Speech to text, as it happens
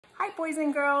Hi boys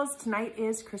and girls, tonight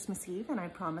is Christmas Eve and I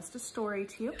promised a story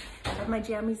to you. I have my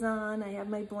jammies on, I have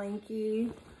my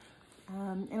blankie,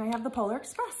 and I have the Polar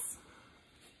Express.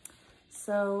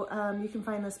 So you can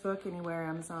find this book anywhere,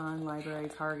 Amazon, library,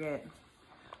 Target,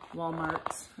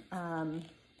 Walmart.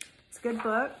 It's a good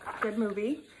book, good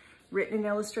movie, written and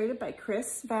illustrated by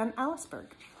Chris Van Allsburg.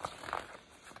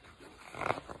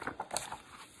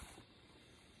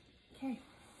 Okay.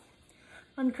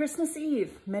 On Christmas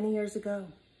Eve, many years ago,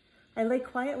 I lay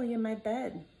quietly in my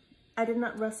bed. I did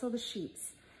not rustle the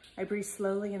sheets. I breathed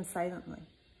slowly and silently.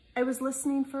 I was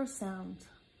listening for a sound.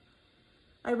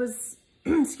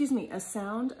 A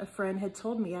sound a friend had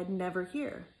told me I'd never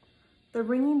hear. The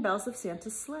ringing bells of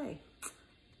Santa's sleigh.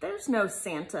 There's no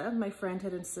Santa, my friend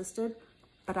had insisted,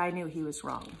 but I knew he was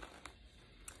wrong.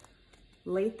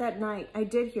 Late that night, I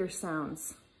did hear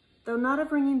sounds, though not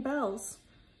of ringing bells.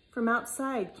 From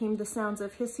outside came the sounds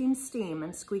of hissing steam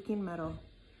and squeaking metal.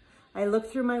 I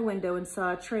looked through my window and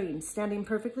saw a train standing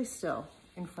perfectly still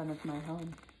in front of my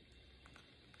home.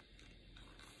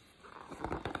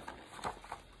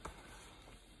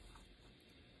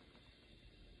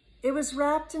 It was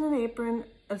wrapped in an apron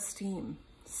of steam.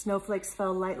 Snowflakes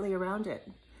fell lightly around it.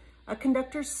 A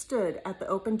conductor stood at the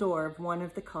open door of one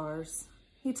of the cars.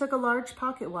 He took a large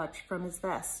pocket watch from his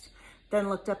vest, then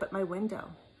looked up at my window.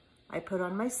 I put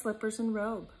on my slippers and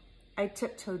robe. I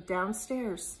tiptoed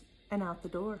downstairs and out the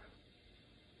door.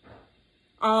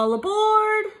 "All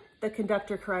aboard!" the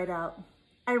conductor cried out.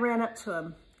 I ran up to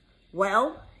him.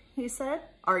 "Well," he said,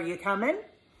 "are you coming?"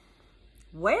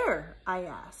 "Where?" I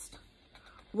asked.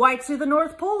 "Why, to the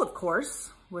North Pole, of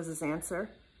course," was his answer.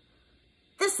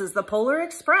 "This is the Polar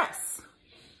Express."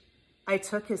 I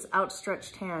took his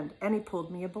outstretched hand and he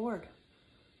pulled me aboard.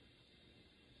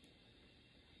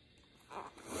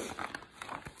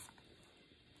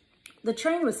 The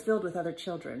train was filled with other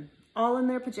children, all in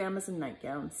their pajamas and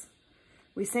nightgowns.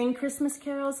 We sang Christmas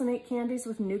carols and ate candies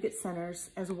with nougat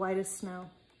centers as white as snow.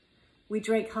 We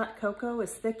drank hot cocoa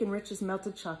as thick and rich as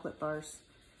melted chocolate bars.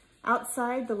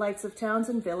 Outside, the lights of towns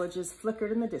and villages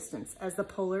flickered in the distance as the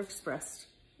Polar Express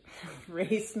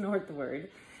raced northward.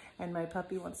 And my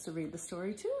puppy wants to read the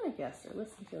story too, I guess, or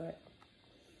listen to it.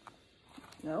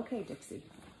 Okay, Dixie.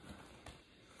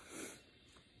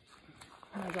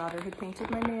 My daughter had painted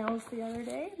my nails the other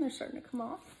day and they're starting to come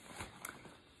off.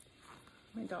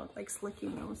 My dog likes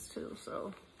licking those too,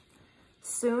 so.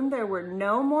 Soon there were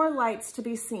no more lights to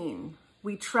be seen.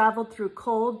 We traveled through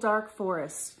cold, dark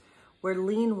forests where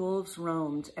lean wolves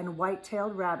roamed and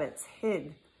white-tailed rabbits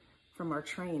hid from our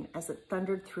train as it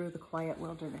thundered through the quiet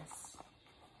wilderness.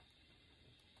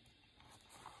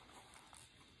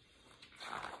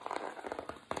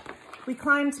 We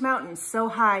climbed mountains so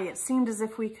high it seemed as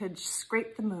if we could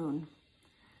scrape the moon.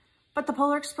 But the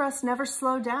Polar Express never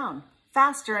slowed down.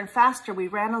 Faster and faster we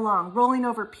ran along, rolling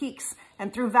over peaks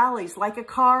and through valleys like a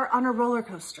car on a roller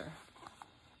coaster.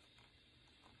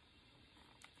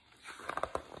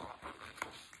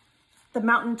 The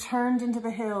mountain turned into the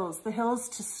hills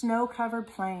to snow-covered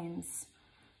plains.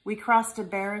 We crossed a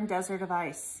barren desert of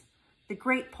ice, the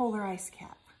great polar ice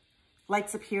cap.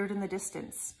 Lights appeared in the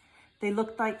distance. They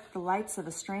looked like the lights of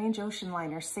a strange ocean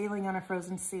liner sailing on a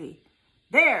frozen sea.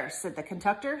 "There," said the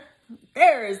conductor.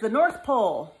 "There is the North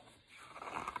Pole."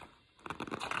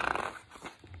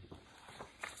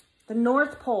 The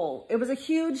North Pole. It was a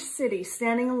huge city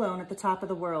standing alone at the top of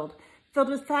the world, filled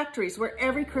with factories where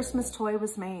every Christmas toy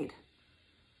was made.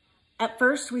 At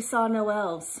first, we saw no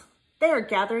elves. "They are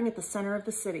gathering at the center of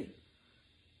the city,"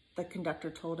 the conductor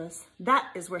told us.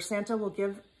 "That is where Santa will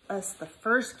give us the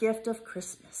first gift of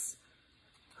Christmas."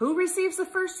 "Who receives the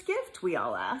first gift?" we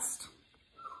all asked.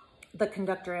 The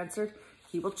conductor answered,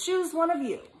 "He will choose one of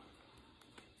you."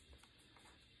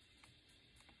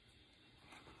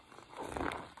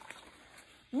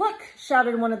 "Look,"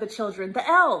 shouted one of the children, "the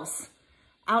elves."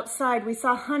 Outside, we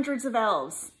saw hundreds of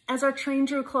elves. As our train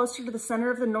drew closer to the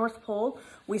center of the North Pole,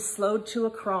 we slowed to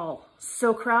a crawl.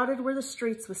 So crowded were the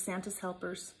streets with Santa's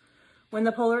helpers. When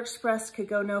the Polar Express could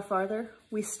go no farther,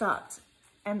 we stopped,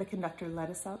 and the conductor led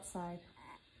us outside.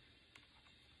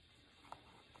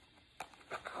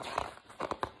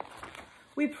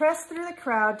 We pressed through the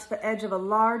crowd to the edge of a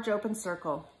large open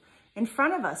circle. In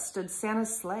front of us stood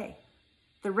Santa's sleigh.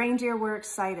 The reindeer were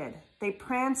excited. They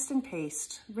pranced and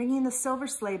paced, ringing the silver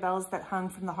sleigh bells that hung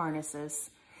from the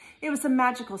harnesses. It was a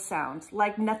magical sound,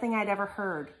 like nothing I'd ever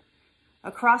heard.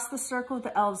 Across the circle,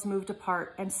 the elves moved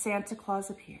apart and Santa Claus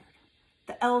appeared.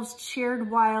 The elves cheered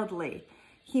wildly.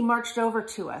 He marched over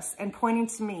to us and pointing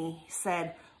to me, he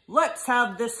said, "Let's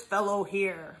have this fellow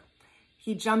here."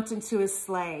 He jumped into his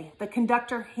sleigh. The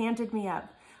conductor handed me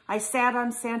up. I sat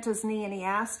on Santa's knee and he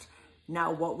asked, "Now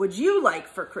what would you like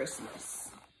for Christmas?"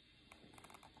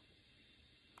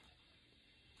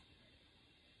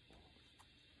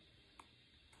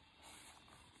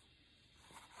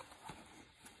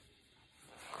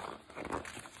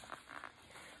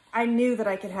 I knew that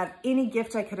I could have any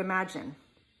gift I could imagine,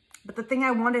 but the thing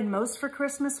I wanted most for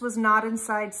Christmas was not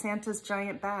inside Santa's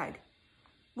giant bag.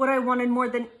 What I wanted more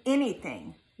than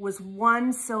anything was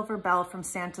one silver bell from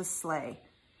Santa's sleigh.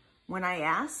 When I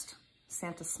asked,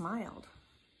 Santa smiled.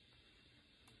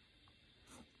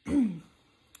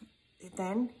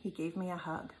 Then he gave me a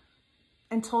hug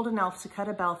and told an elf to cut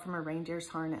a bell from a reindeer's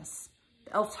harness.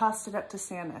 The elf tossed it up to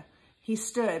Santa. He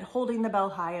stood holding the bell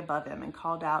high above him and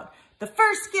called out, "The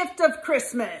first gift of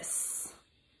Christmas!"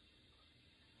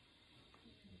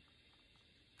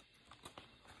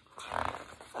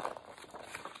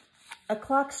 A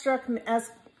clock struck midnight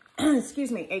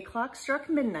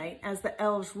as the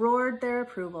elves roared their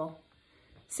approval.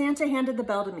 Santa handed the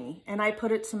bell to me and I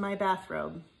put it in my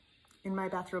bathrobe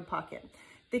pocket.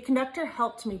 The conductor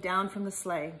helped me down from the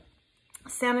sleigh.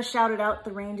 Santa shouted out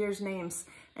the reindeers' names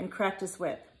and cracked his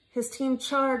whip. His team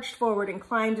charged forward and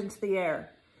climbed into the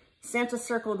air. Santa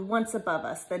circled once above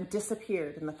us, then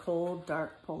disappeared in the cold,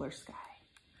 dark polar sky.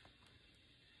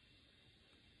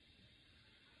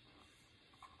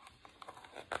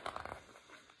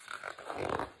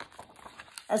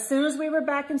 As soon as we were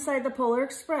back inside the Polar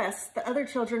Express, the other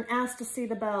children asked to see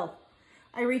the bell.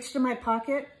 I reached in my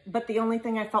pocket, but the only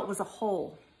thing I felt was a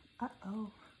hole.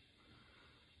 Uh-oh.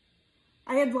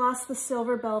 I had lost the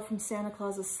silver bell from Santa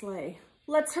Claus's sleigh.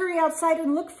 "Let's hurry outside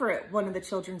and look for it," one of the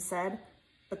children said.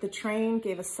 But the train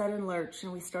gave a sudden lurch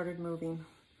and we started moving.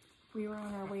 We were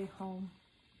on our way home.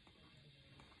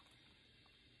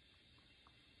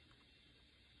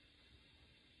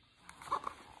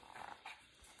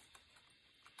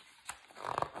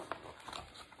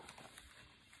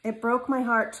 It broke my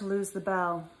heart to lose the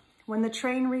bell. When the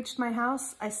train reached my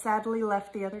house, I sadly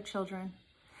left the other children.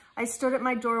 I stood at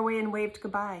my doorway and waved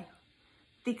goodbye.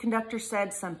 The conductor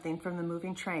said something from the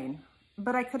moving train,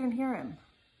 but I couldn't hear him.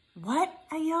 "What?"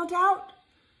 I yelled out.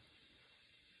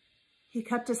 He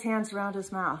cupped his hands around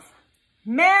his mouth.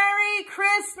 "Merry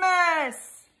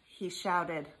Christmas!" he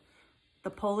shouted.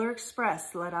 The Polar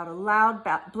Express let out a loud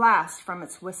blast from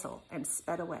its whistle and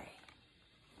sped away.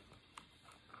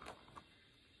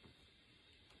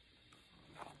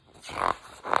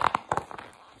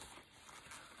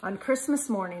 On Christmas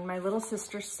morning, my little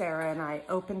sister Sarah and I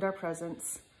opened our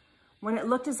presents. When it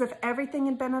looked as if everything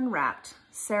had been unwrapped,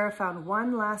 Sarah found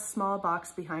one last small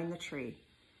box behind the tree.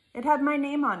 It had my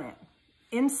name on it.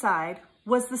 Inside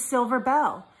was the silver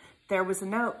bell. There was a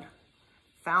note.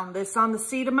 "Found this on the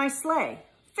seat of my sleigh.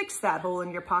 Fix that hole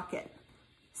in your pocket."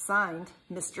 Signed,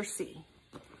 Mr. C.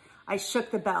 I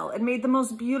shook the bell and made the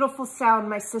most beautiful sound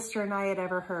my sister and I had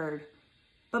ever heard.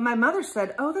 But my mother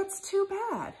said, "Oh, that's too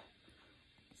bad."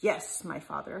 "Yes, said my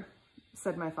father,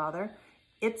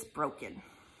 "it's broken."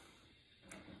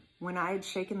 When I had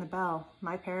shaken the bell,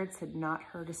 my parents had not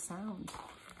heard a sound.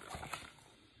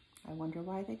 I wonder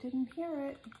why they didn't hear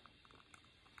it.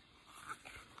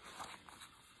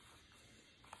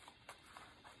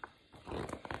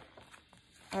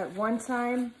 At one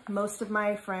time, most of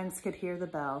my friends could hear the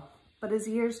bell, but as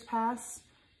years passed,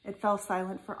 it fell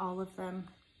silent for all of them.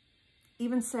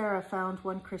 Even Sarah found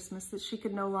one Christmas that she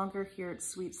could no longer hear its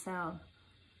sweet sound.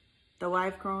 Though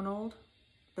I've grown old,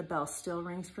 the bell still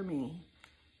rings for me,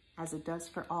 as it does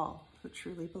for all who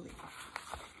truly believe.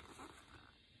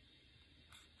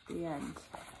 The end.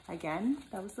 Again,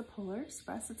 that was the Polar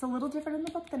Express. It's a little different in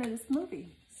the book than it is in the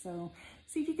movie. So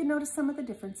see if you can notice some of the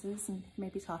differences and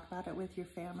maybe talk about it with your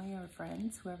family or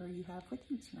friends, whoever you have with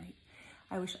you tonight.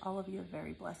 I wish all of you a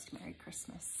very blessed Merry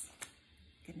Christmas.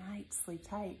 Good night. Sleep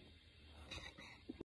tight.